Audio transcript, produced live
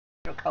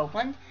Jennifer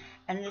Copeland,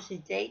 and this is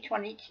day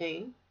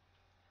 22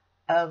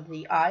 of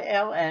the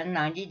ILN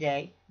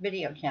 90-day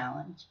video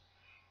challenge.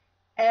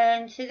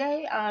 And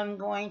today I'm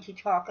going to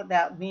talk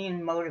about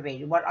being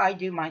motivated, what I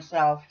do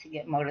myself to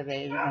get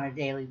motivated on a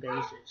daily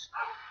basis.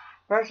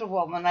 First of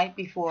all, the night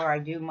before I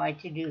do my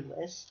to-do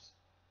list.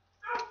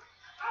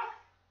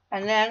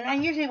 And then I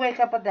usually wake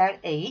up about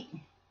 8.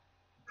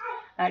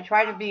 I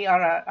try to be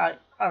on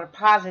a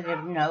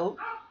positive note.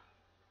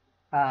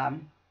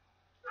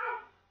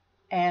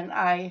 And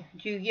I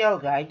do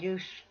yoga. I do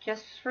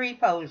just 3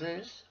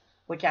 poses,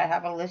 which I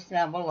have a list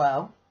down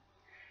below.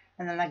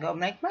 And then I go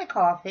make my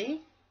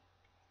coffee.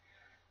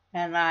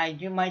 And I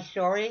do my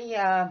story,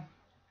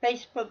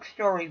 Facebook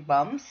story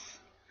bumps.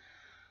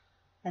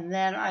 And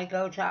then I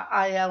go to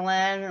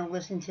ILN and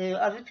listen to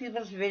other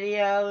people's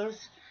videos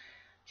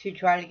to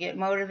try to get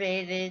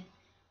motivated,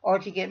 or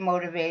to get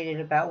motivated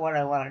about what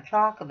I want to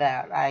talk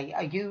about.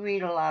 I do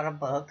read a lot of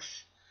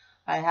books.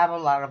 I have a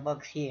lot of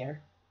books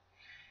here.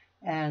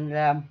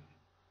 And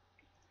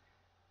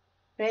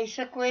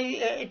basically,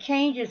 it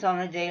changes on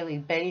a daily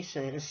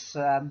basis.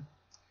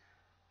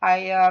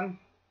 I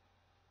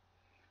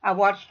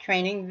watch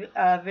training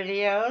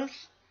videos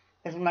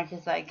as much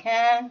as I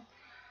can.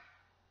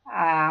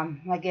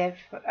 I get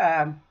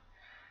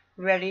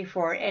ready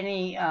for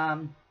any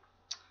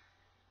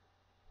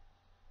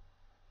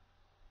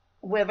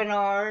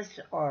webinars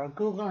or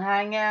Google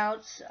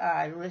Hangouts.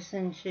 I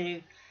listen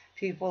to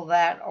people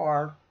that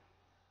are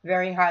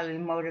very highly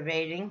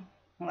motivating,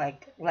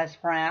 like Les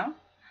Brown.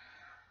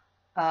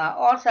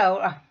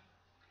 Also,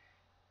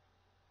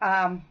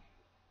 I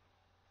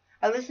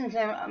listen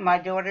to my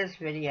daughter's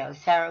videos,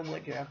 Sarah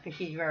Woodruff, because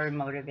she's very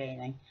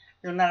motivating.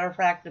 As a matter of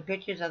fact, the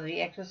pictures of the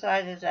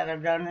exercises that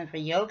I've done for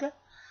yoga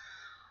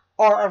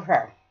are of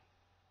her.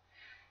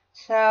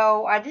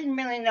 So I didn't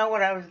really know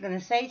what I was going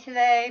to say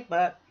today,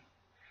 but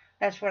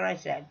that's what I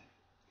said.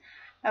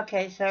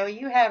 Okay, so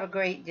you have a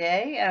great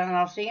day, and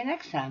I'll see you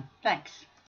next time. Thanks.